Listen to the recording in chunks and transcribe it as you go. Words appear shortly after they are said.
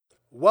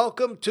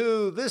Welcome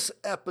to this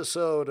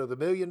episode of the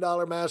Million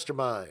Dollar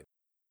Mastermind.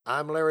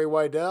 I'm Larry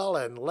Weidel,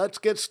 and let's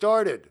get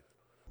started.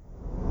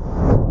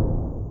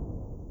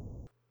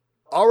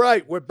 All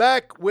right, we're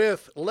back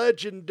with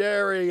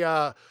legendary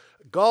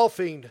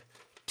golfing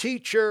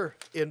teacher,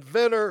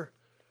 inventor,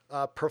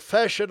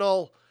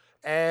 professional,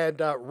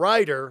 and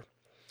writer,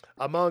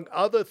 among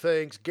other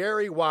things,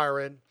 Gary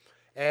Wiren.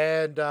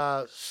 And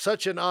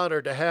such an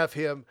honor to have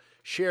him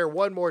share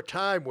one more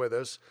time with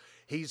us.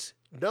 He's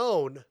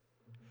known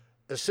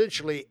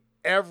essentially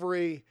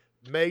every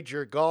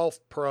major golf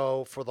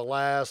pro for the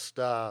last,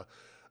 since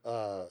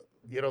the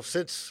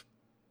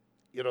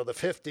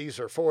 50s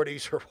or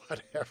 40s or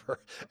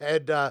whatever.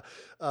 And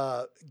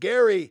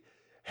Gary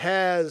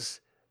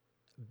has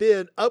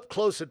been up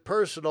close and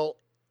personal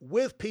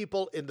with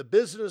people in the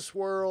business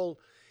world,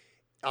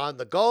 on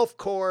the golf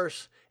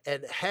course,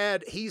 and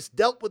he's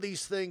dealt with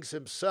these things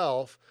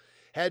himself,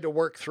 had to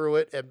work through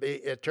it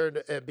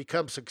and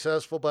become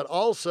successful, but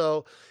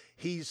also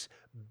he's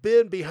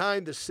been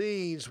behind the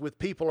scenes with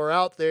people who are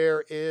out there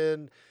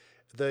in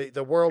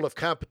the world of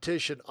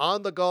competition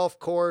on the golf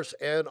course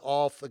and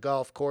off the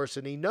golf course.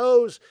 And he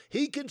knows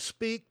he can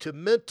speak to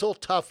mental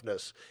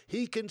toughness.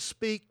 He can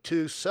speak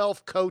to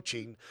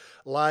self-coaching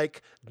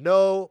like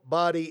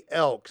nobody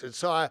else. And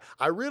so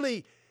I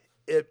really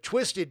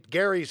twisted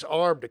Gary's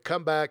arm to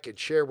come back and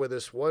share with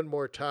us one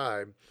more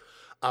time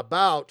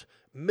about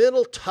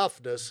mental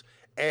toughness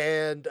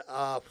and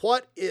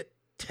what it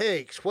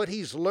takes, what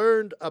he's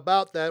learned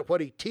about that,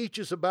 what he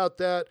teaches about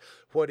that,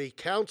 what he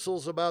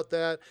counsels about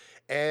that,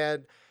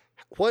 and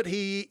what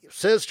he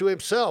says to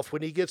himself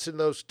when he gets in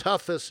those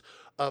toughest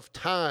of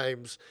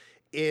times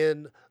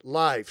in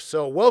life.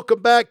 So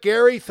welcome back,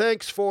 Gary.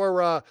 Thanks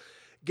for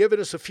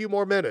giving us a few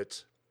more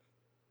minutes.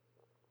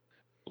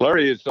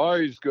 Larry, it's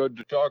always good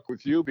to talk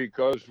with you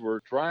because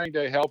we're trying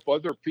to help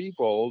other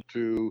people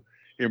to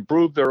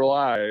improve their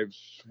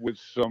lives with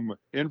some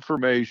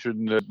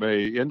information that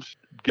may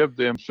give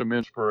them some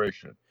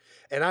inspiration.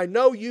 And I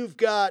know you've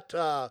got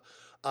a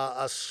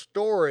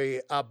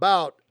story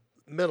about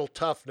mental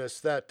toughness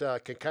that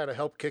can kind of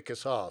help kick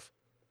us off.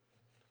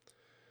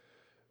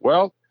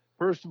 Well,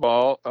 first of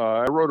all,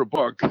 I wrote a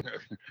book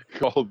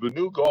called The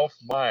New Golf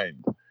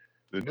Mind.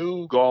 The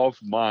New Golf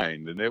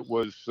Mind. And it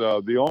was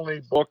the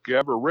only book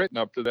ever written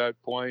up to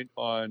that point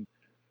on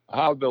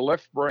how the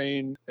left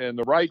brain and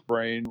the right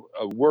brain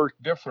work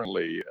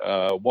differently.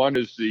 One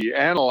is the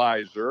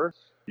analyzer.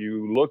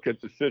 You look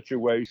at the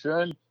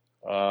situation.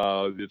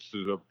 This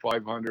is a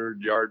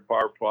 500-yard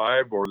par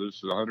 5, or this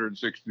is a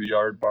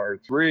 160-yard par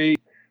 3.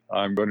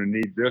 I'm going to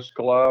need this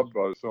club, so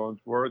on and so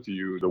forth.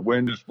 The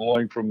wind is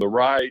blowing from the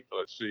right.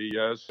 Let's see,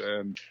 yes,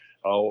 and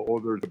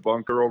there's a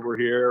bunker over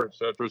here, et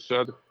cetera, et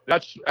cetera.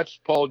 That's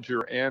called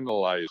your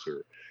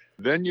analyzer.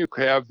 Then you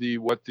have the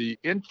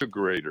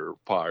integrator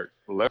part,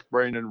 left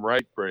brain and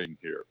right brain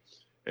here.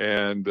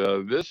 And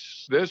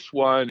this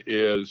one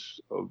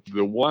is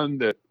the one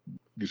that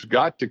has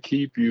got to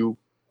keep you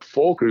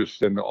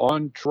focused and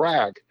on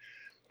track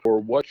for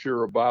what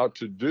you're about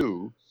to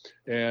do.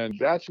 And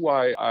that's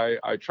why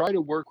I try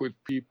to work with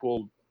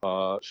people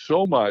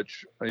so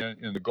much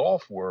in the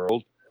golf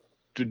world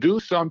to do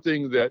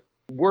something that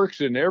works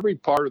in every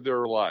part of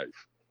their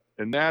life.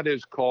 And that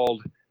is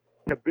called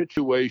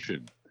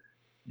habituation.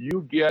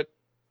 You get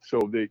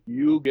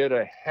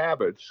a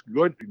habits.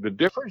 Good. The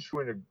difference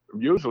between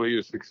usually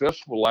a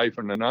successful life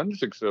and an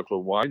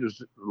unsuccessful life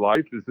is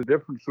the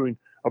difference between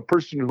a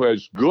person who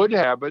has good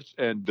habits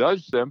and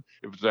does them.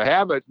 If it's a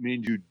habit, it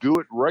means you do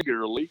it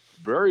regularly,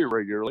 very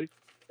regularly,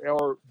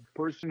 or a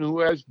person who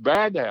has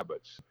bad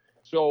habits.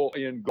 So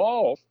in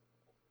golf,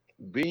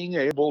 being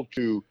able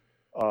to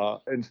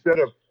instead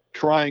of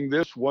trying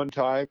this one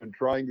time and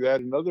trying that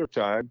another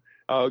time,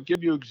 I'll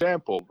give you an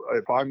example.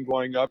 If I'm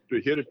going up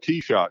to hit a tee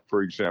shot,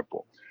 for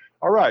example.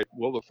 All right,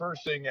 well, the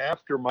first thing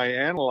after my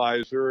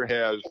analyzer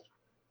has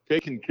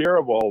taken care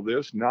of all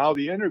this, now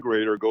the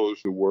integrator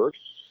goes to work,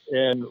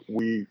 and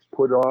I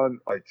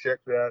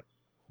check that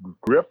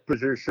grip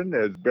position.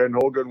 As Ben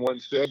Hogan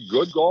once said,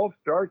 good golf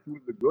starts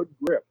with a good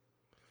grip.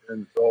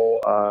 And so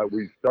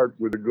we start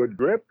with a good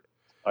grip.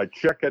 I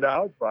check it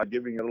out by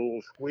giving it a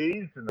little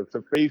squeeze, and if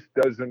the face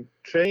doesn't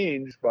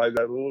change by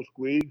that little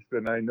squeeze,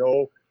 then I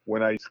know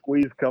when I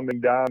squeeze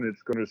coming down,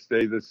 it's going to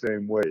stay the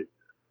same way.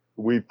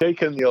 We've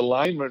taken the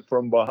alignment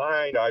from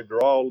behind. I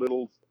draw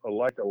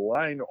like a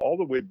line all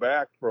the way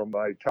back from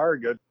my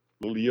target,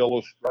 little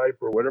yellow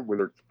stripe or whatever,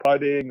 whether it's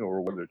putting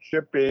or whether it's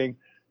chipping.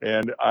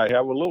 And I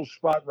have a little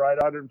spot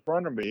right out in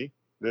front of me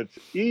that's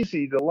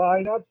easy to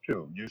line up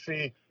to. You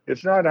see,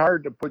 it's not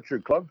hard to put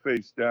your club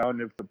face down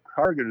if the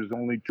target is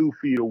only 2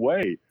 feet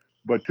away.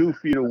 But 2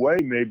 feet away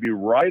may be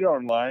right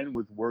on line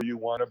with where you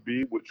want to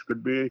be, which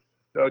could be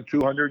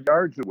 200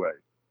 yards away.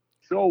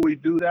 So we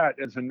do that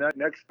as the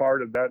next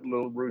part of that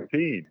little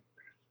routine.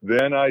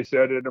 Then I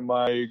said it's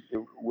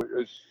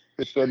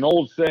an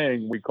old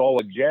saying, we call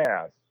it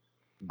GAS,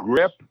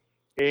 grip,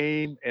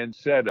 aim, and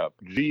setup,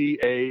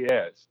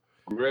 GAS.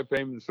 Grip,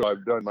 aim, so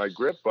I've done my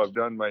grip, I've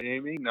done my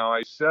aiming. Now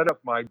I set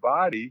up my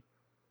body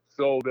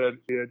so that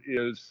it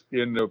is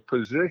in a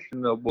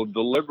position that will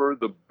deliver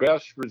the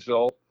best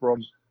result from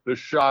the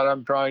shot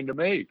I'm trying to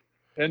make.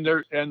 And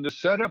the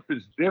setup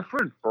is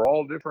different for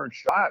all different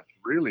shots,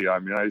 really. I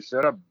mean, I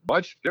set up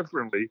much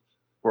differently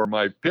for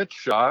my pitch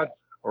shot,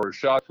 or a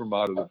shot from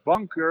out of the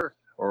bunker,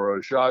 or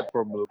a shot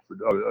from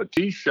a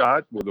tee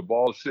shot with the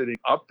ball sitting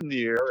up in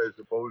the air as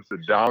opposed to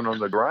down on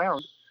the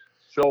ground.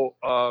 So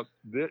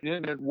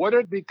and what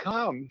it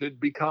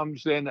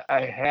becomes then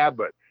a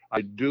habit.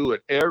 I do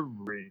it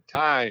every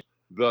time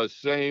the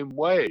same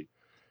way.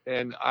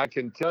 And I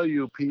can tell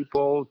you,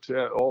 people,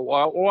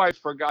 I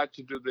forgot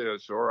to do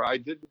this, or I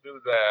didn't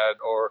do that,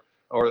 or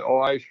oh,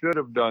 I should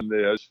have done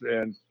this.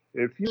 And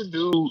if you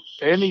do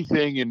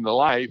anything in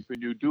life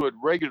and you do it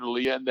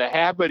regularly, and the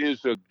habit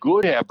is a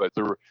good habit,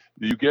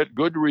 you get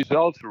good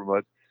results from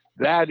it,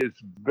 that is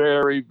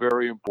very,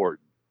 very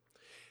important.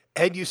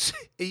 And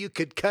you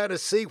could kind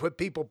of see when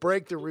people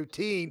break the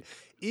routine,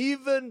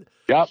 even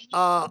Yep.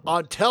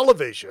 On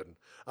television.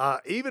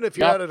 Even if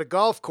you're Yep. out at a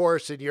golf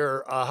course and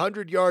you're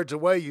 100 yards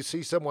away, you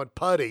see someone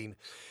putting.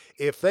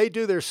 If they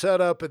do their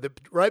setup and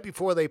right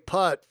before they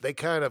putt, they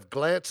kind of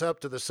glance up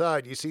to the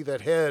side. You see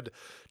that head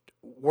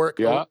work.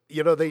 Yeah.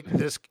 You know, they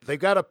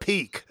got a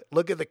peek.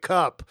 Look at the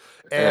cup,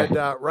 and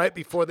right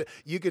before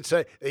you could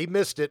say he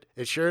missed it,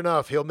 and sure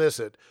enough, he'll miss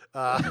it.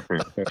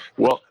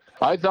 Well,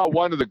 I thought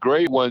one of the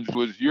great ones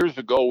was years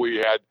ago.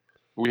 We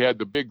had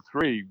the big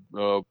three.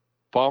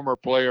 Palmer,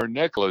 Player,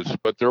 Nicholas,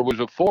 but there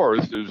was a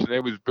fourth. His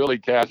name was Billy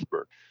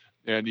Casper,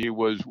 and he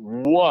was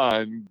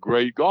one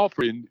great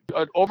golfer. And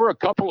over a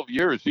couple of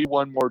years, he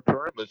won more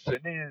tournaments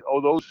than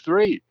those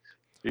three.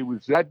 He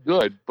was that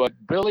good. But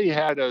Billy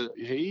had a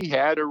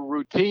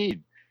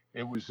routine.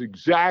 It was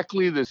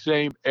exactly the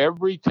same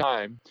every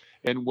time.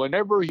 And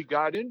whenever he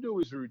got into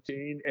his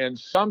routine and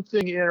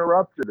something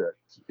interrupted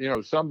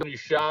it, somebody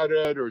shot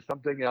it or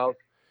something else,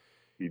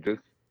 he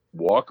just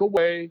walk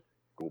away,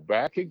 go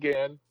back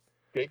again,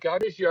 take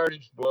out his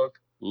yardage book,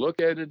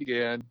 look at it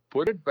again,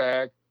 put it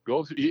back,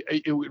 go through.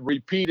 It would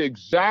repeat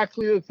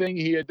exactly the thing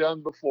he had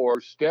done before,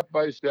 step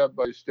by step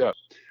by step.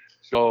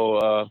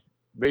 So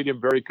made him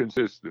very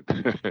consistent.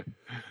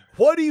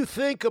 What do you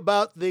think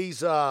about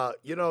these?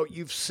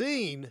 You've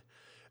seen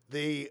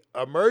the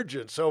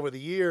emergence over the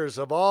years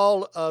of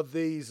all of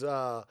these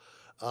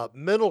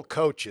mental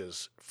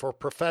coaches for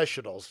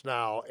professionals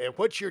now, and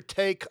what's your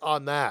take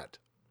on that?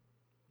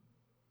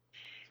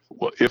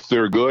 Well, if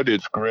they're good,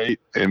 it's great.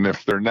 And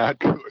if they're not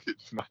good,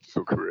 it's not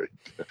so great.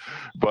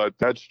 But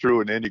that's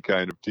true in any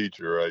kind of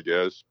teacher, I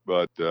guess.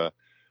 But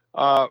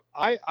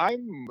I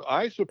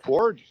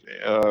support.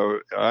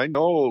 I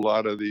know a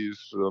lot of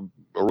these.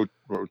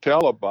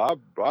 Rotella,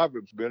 Bob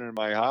has been in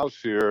my house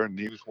here, and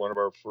he was one of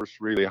our first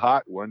really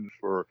hot ones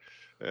for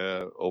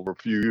over a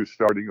few years,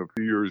 starting a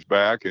few years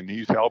back, and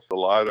he's helped a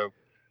lot of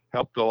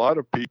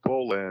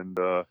people.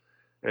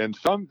 And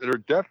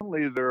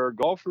there are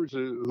golfers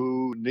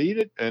who need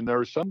it, and there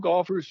are some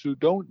golfers who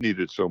don't need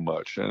it so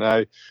much. And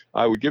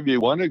I would give you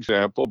one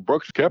example.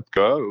 Brooks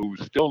Koepka,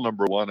 who's still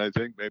number one, I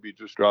think, maybe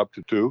just dropped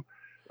to two.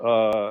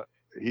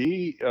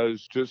 He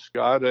has just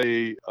got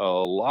a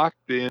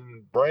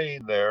locked-in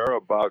brain there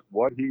about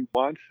what he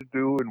wants to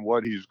do and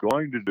what he's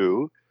going to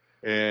do,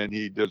 and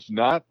he does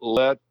not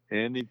let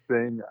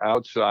anything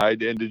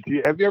outside. And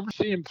have you ever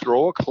seen him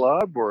throw a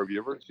club, or have you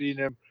ever seen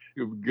him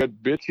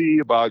get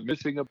bitchy about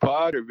missing a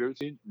putt? Have you ever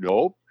seen?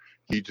 Nope.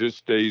 He just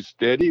stays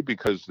steady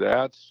because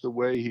that's the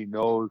way he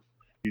knows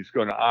he's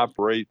going to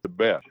operate the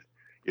best.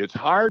 It's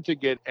hard to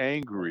get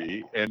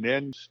angry and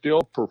then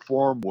still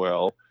perform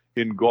well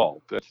in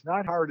golf. That's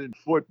not hard in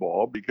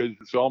football because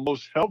it's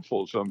almost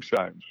helpful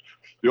sometimes.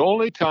 The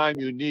only time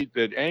you need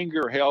that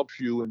anger helps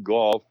you in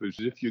golf is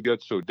if you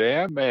get so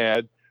damn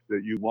mad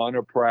that you want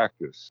to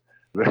practice.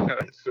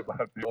 That's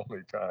about the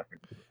only time.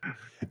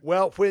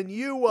 Well, when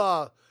you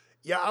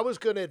I was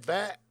going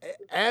to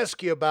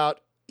ask you about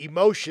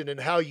emotion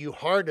and how you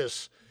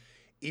harness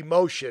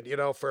emotion,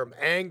 from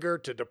anger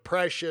to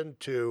depression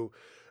to,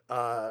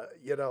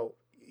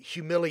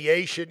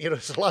 humiliation.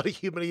 There's a lot of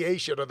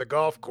humiliation on the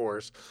golf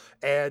course.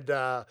 And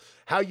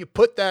how you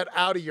put that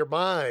out of your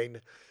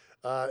mind,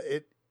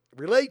 it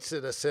relates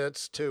in a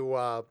sense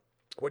to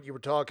what you were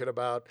talking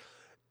about,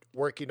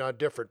 working on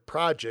different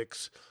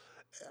projects.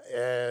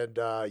 And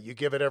you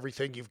give it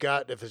everything you've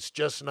got. And if it's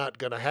just not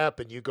going to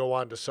happen, you go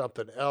on to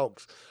something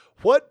else.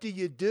 What do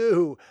you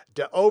do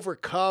to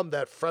overcome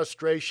that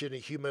frustration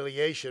and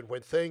humiliation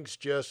when things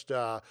just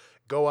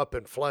go up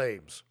in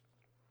flames?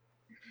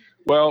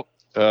 Well,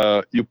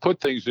 you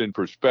put things in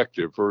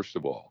perspective, first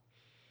of all.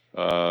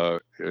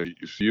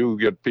 You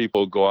get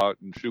people go out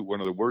and shoot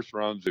one of the worst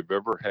rounds they've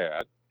ever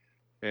had,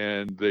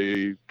 and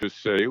they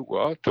just say,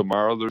 well,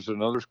 tomorrow there's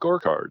another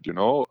scorecard,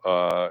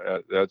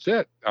 that's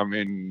it. I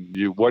mean,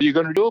 what are you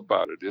going to do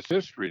about it? It's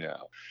history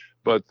now.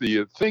 But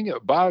the thing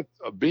about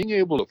being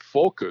able to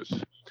focus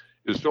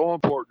is so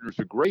important. There's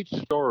a great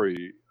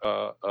story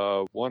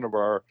of one of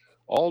our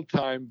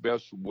all-time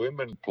best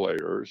women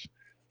players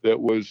that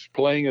was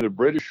playing in a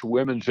British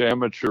Women's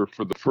Amateur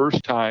for the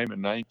first time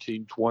in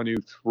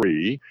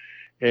 1923.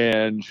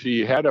 and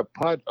she had a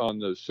putt on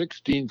the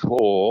 16th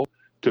hole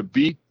to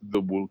beat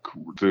the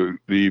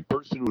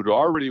person who'd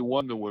already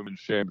won the women's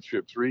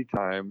championship 3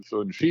 times.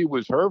 So, and she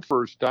was her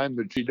first time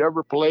that she'd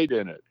ever played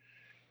in it.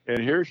 And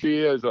here she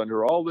is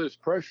under all this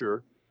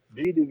pressure,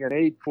 needing an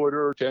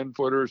 8-footer,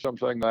 10-footer,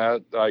 something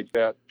like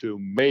that to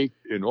make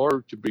in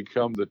order to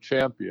become the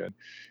champion.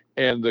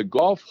 And the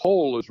golf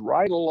hole is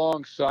right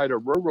alongside a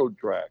railroad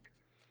track.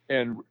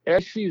 And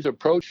as she's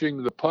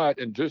approaching the putt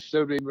and just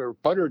setting her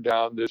putter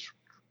down, this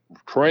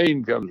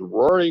train comes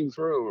roaring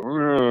through.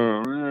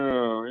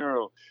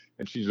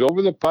 And she's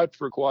over the putt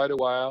for quite a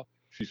while.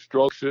 She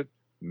strokes it,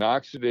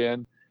 knocks it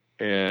in.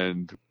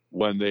 And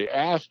when they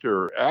asked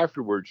her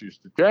afterwards, she's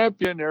the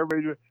champion.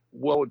 Everybody,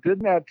 well,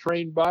 didn't that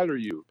train bother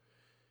you?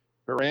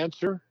 Her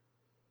answer,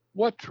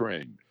 what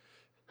train?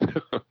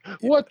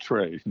 What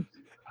train?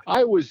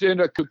 I was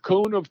in a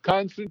cocoon of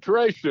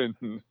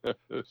concentration.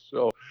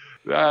 So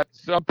that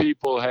some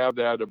people have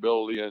that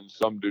ability and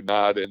some do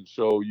not. And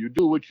so you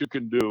do what you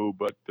can do.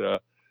 But the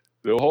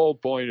whole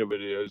point of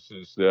it is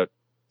that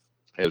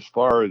as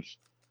far as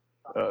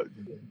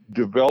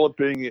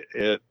developing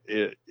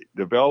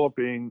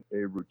developing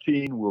a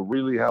routine will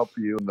really help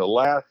you. And the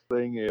last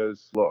thing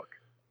is, look,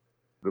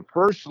 the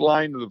first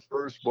line of the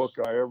first book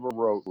I ever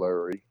wrote,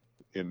 Larry,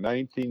 in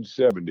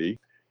 1970,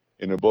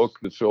 in a book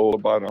that sold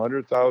about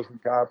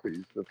 100,000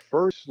 copies, the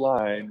first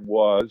line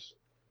was,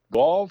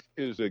 golf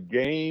is a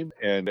game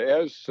and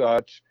as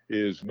such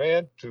is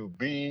meant to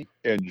be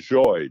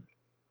enjoyed.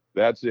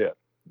 That's it.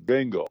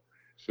 Bingo.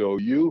 So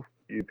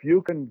if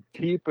you can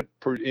keep it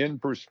in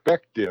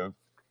perspective,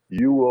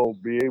 you will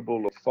be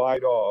able to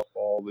fight off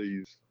all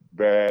these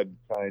bad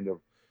kind of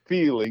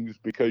feelings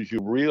because you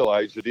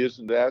realize it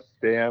isn't that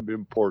damn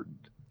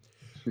important.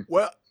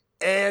 Well,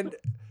 and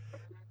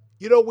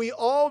we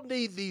all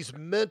need these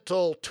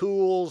mental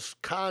tools,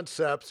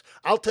 concepts.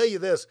 I'll tell you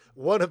this,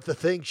 one of the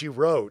things you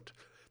wrote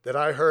that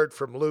I heard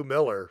from Lou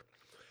Miller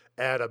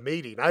at a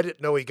meeting, I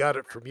didn't know he got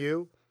it from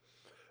you,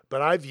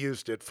 but I've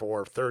used it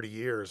for 30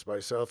 years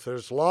myself.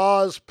 There's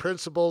laws,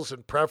 principles,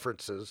 and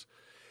preferences.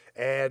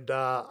 And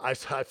I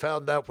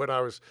found that when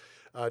I was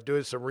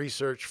doing some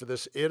research for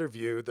this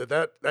interview,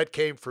 that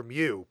came from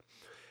you.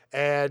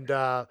 And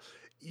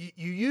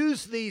you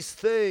use these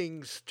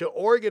things to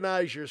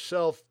organize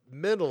yourself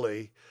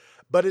mentally,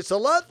 but it's a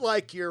lot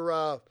like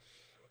your,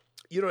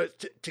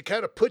 to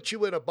kind of put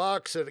you in a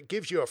box, and it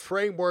gives you a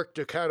framework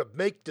to kind of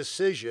make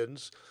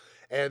decisions.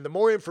 And the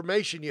more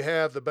information you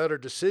have, the better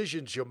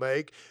decisions you'll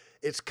make.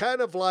 It's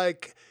kind of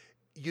like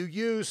you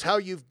use how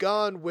you've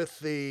gone with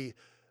the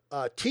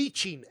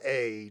teaching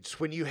aids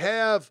when you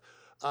have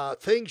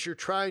things you're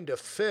trying to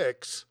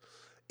fix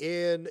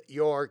in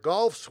your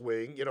golf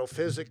swing,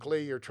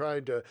 physically you're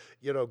trying to,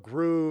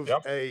 groove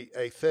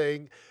a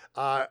thing.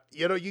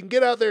 You can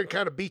get out there and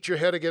kind of beat your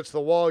head against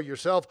the wall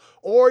yourself,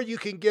 or you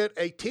can get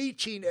a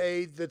teaching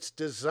aid that's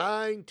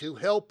designed to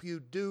help you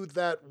do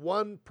that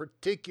one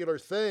particular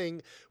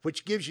thing,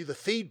 which gives you the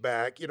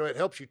feedback. It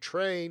helps you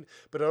train,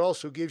 but it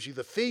also gives you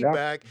the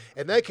feedback,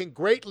 and that can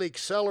greatly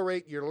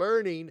accelerate your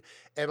learning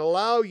and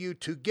allow you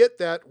to get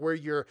that where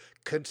you're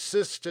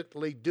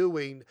consistently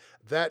doing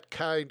that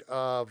kind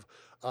of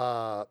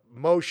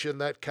motion,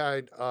 that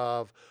kind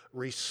of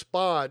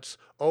response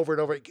over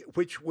and over,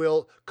 which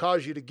will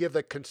cause you to give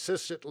the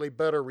consistently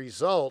better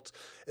results.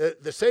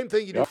 The same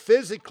thing you do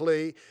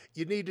physically,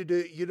 you need to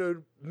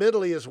do,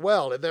 mentally as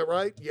well. Isn't that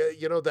right?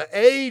 The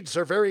aids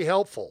are very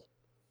helpful.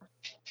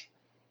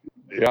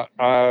 Yeah.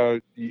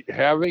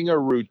 Having a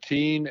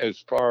routine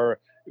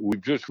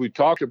we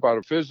talked about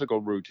a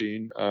physical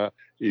routine.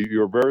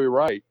 You're very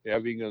right.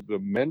 Having the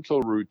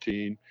mental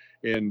routine,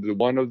 and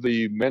one of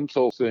the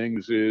mental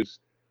things is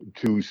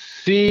to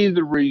see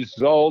the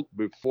result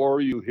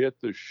before you hit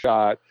the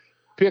shot.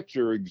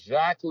 Picture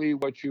exactly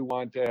what you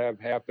want to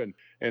have happen.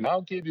 And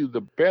I'll give you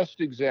the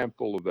best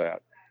example of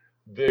that.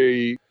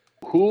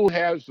 Who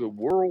has the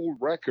world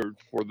record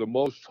for the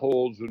most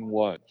holes in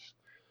ones?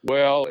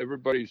 Well,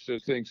 everybody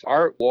thinks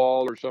Art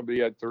Wall or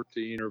somebody had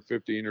 13 or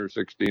 15 or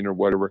 16 or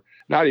whatever.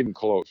 Not even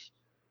close.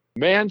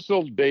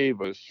 Mansell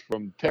Davis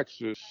from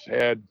Texas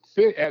has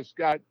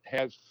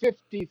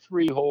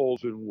 53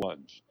 holes in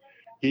ones.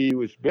 He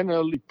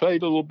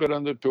played a little bit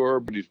on the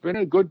tour, but he's been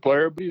a good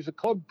player, but he's a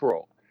club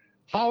pro.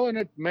 How in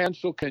it,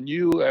 Mansell, can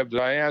you, as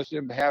I asked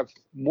him, have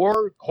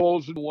more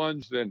holes in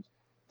ones than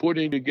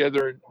putting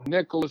together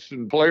Nicklaus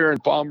and Player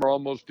and Palmer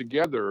almost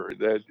together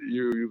that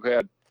you've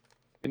had?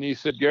 And he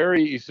said,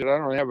 Gary, I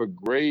don't have a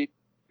great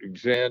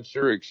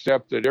answer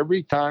except that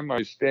every time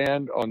I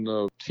stand on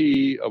the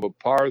tee of a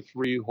par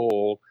 3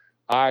 hole,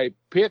 I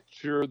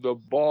picture the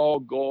ball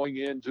going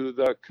into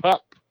the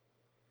cup.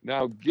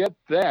 Now get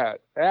that.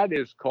 That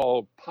is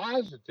called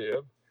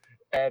positive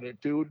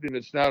attitude, and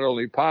it's not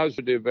only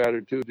positive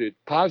attitude, it's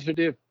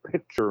positive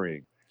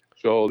picturing.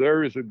 So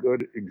there is a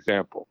good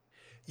example.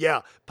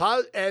 Yeah,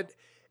 and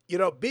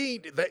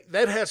being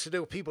that has to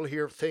do with people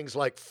hear things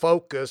like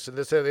focus and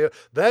this and the other.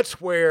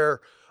 That's where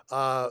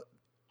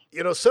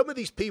some of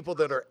these people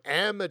that are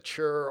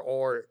amateur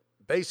or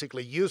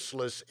basically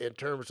useless in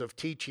terms of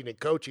teaching and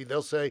coaching.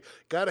 They'll say,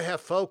 got to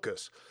have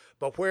focus.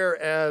 But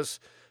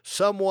whereas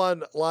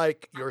someone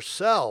like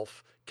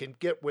yourself can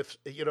get with,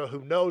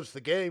 who knows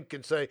the game,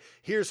 can say,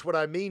 here's what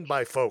I mean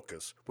by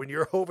focus. When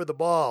you're over the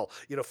ball,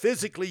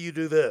 physically you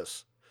do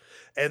this.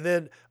 And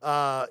then,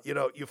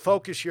 you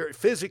focus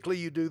physically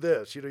you do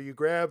this, you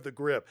grab the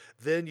grip,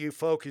 then you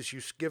focus,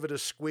 you give it a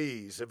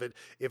squeeze.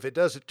 If it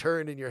doesn't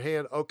turn in your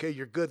hand, okay,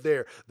 you're good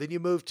there. Then you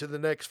move to the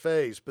next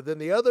phase. But then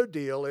the other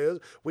deal is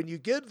when you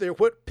get there,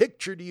 what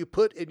picture do you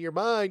put in your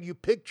mind? You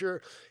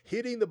picture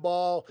hitting the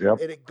ball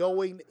and it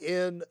going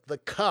in the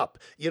cup.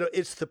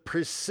 It's the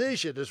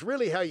precision is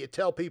really how you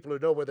tell people who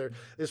know whether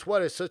it's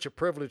what is such a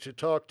privilege to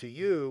talk to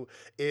you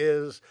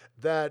is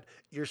that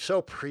you're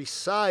so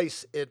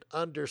precise in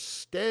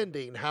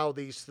understanding how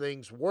these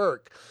things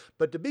work.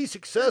 But to be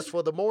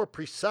successful, the more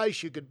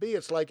precise you can be,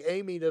 it's like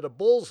aiming at a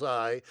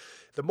bullseye.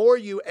 The more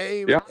you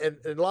aim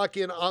and lock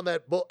in on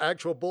that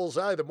actual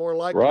bullseye, the more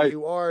likely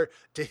you are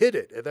to hit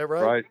it. Is that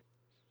right? Right.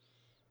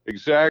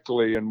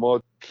 Exactly. And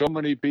so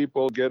many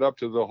people get up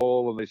to the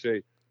hole and they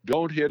say,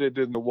 don't hit it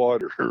in the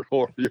water,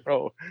 or,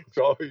 it's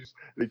always,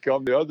 they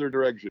come the other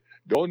direction.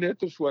 Don't hit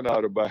this one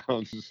out of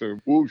bounds,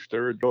 and whoosh,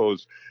 there it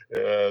goes.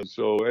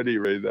 So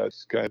anyway,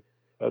 that's kind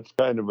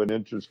of an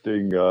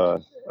interesting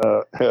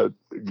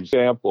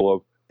example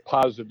of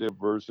positive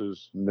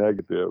versus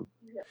negative.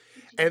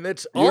 And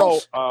it's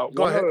also,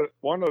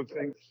 one of the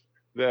things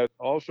that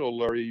also,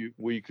 Larry,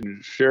 we can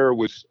share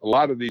with a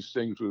lot of these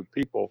things with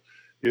people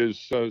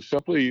is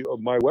simply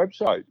my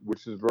website,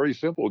 which is very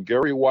simple,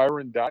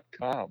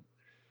 GaryWiren.com.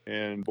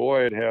 And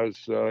boy, it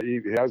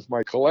has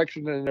my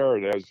collection in there.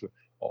 It has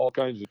all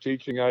kinds of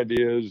teaching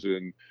ideas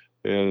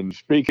and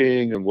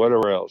speaking and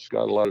whatever else.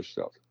 Got a lot of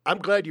stuff. I'm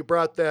glad you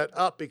brought that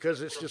up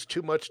because it's just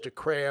too much to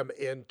cram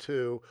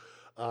into,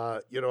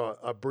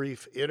 a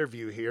brief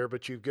interview here.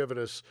 But you've given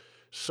us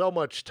so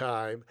much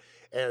time.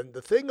 And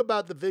the thing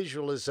about the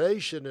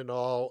visualization and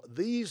all,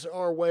 these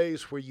are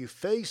ways where you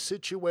face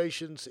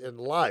situations in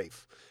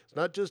life. It's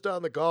not just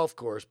on the golf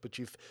course, but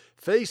you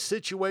face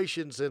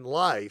situations in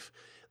life.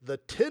 The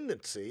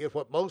tendency of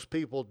what most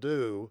people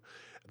do,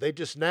 they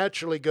just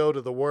naturally go to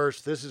the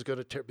worst. This is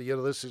going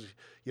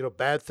to,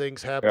 bad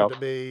things happen to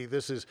me.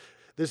 This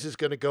is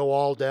going to go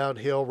all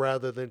downhill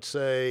rather than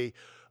say,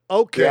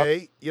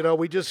 okay,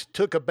 we just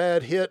took a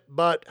bad hit,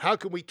 but how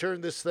can we turn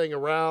this thing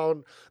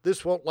around?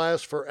 This won't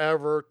last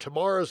forever.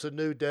 Tomorrow's a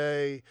new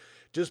day.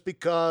 Just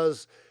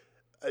because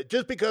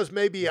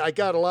maybe I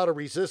got a lot of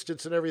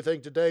resistance and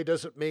everything today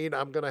doesn't mean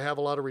I'm going to have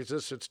a lot of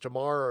resistance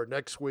tomorrow or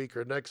next week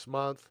or next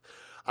month.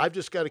 I've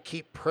just got to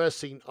keep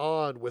pressing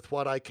on with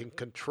what I can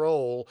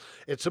control.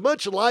 And so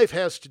much of life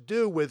has to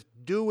do with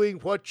doing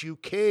what you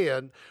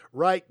can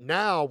right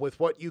now with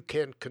what you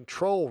can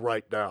control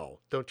right now.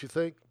 Don't you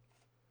think?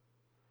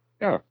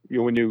 Yeah.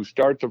 When you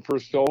start the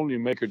first hole and you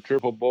make a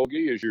triple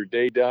bogey, is your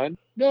day done?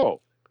 No,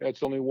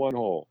 that's only one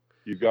hole.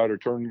 You got to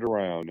turn it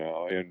around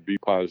now and be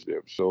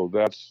positive. So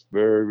that's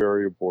very,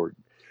 very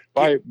important.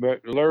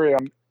 Larry,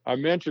 I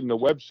mentioned the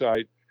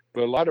website,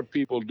 but a lot of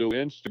people do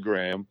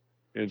Instagram.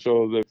 And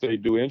so if they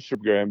do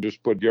Instagram,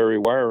 just put Gary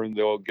Wiren,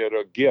 they'll get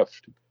a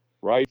gift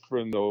right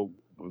from the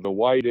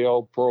White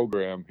Ale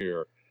program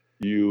here.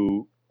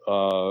 You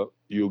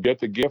get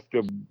the gift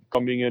of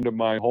coming into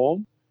my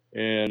home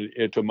and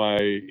into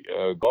my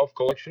golf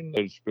collection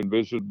that's been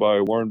visited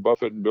by Warren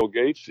Buffett and Bill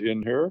Gates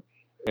in here.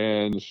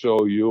 And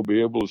so you'll be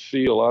able to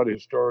see a lot of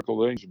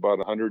historical things, about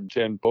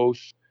 110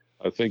 posts.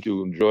 I think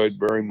you'll enjoy it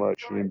very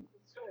much. And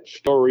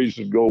stories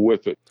that go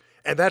with it.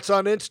 And that's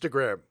on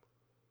Instagram.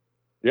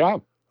 Yeah.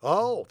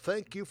 Oh,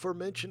 thank you for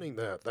mentioning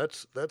that.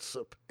 That's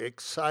an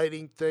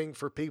exciting thing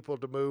for people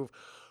to move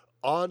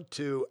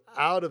onto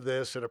out of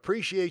this, and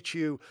appreciate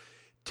you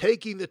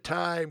taking the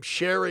time,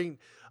 sharing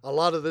a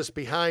lot of this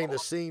behind the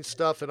scenes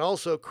stuff, and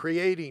also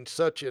creating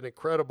such an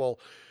incredible,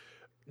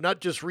 not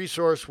just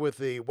resource with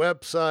the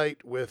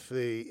website, with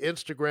the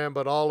Instagram,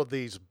 but all of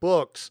these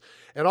books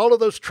and all of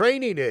those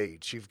training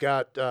aids you've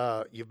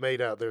made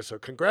out there. So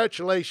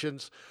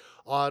congratulations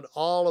on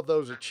all of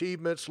those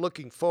achievements.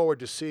 Looking forward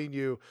to seeing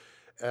you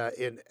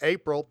in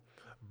April.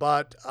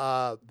 But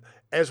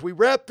as we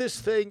wrap this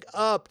thing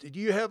up, do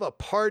you have a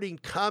parting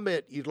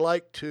comment you'd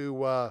like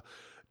to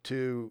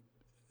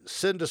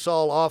send us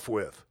all off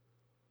with?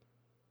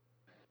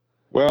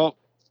 Well,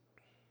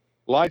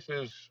 life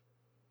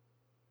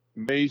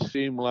may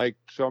seem like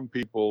some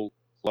people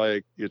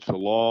like it's a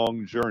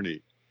long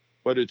journey,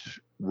 but it's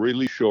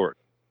really short.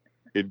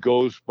 It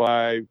goes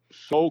by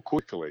so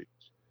quickly,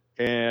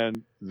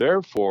 and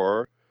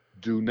therefore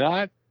do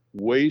not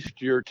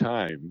waste your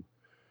time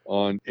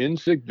on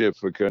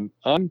insignificant,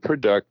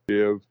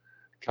 unproductive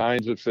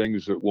kinds of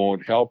things that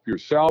won't help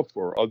yourself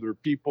or other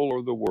people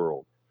or the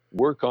world.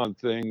 Work on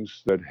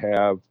things that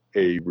have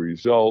a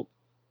result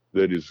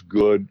that is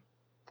good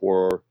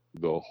for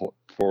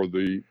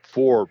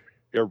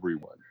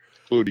everyone,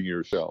 including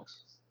yourself.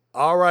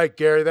 All right,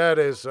 Gary, that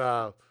is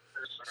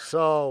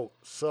so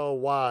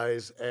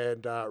wise,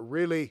 and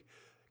really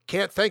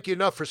Can't thank you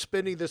enough for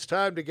spending this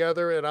time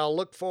together, and I'll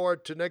look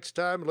forward to next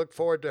time. Look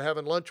forward to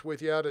having lunch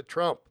with you out at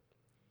Trump.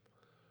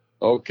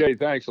 Okay,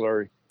 thanks,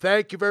 Larry.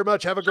 Thank you very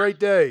much. Have a great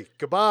day.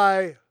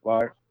 Goodbye.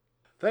 Bye.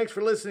 Thanks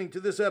for listening to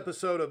this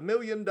episode of $1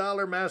 Million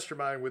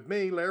Mastermind with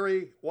me,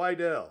 Larry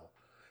Weidel.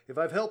 If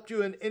I've helped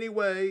you in any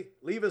way,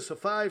 leave us a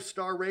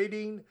 5-star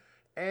rating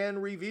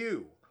and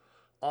review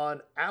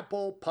on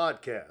Apple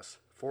Podcasts.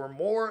 For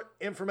more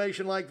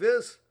information like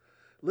this,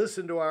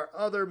 listen to our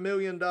other $1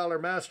 Million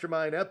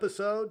Mastermind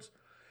episodes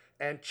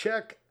and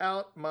check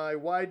out my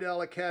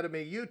Weidel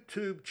Academy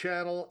YouTube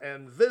channel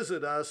and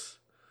visit us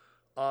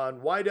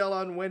on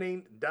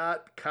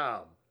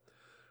WeidelOnWinning.com.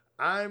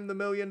 I'm the $1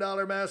 Million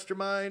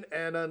Mastermind,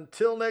 and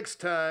until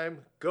next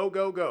time, go,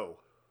 go, go.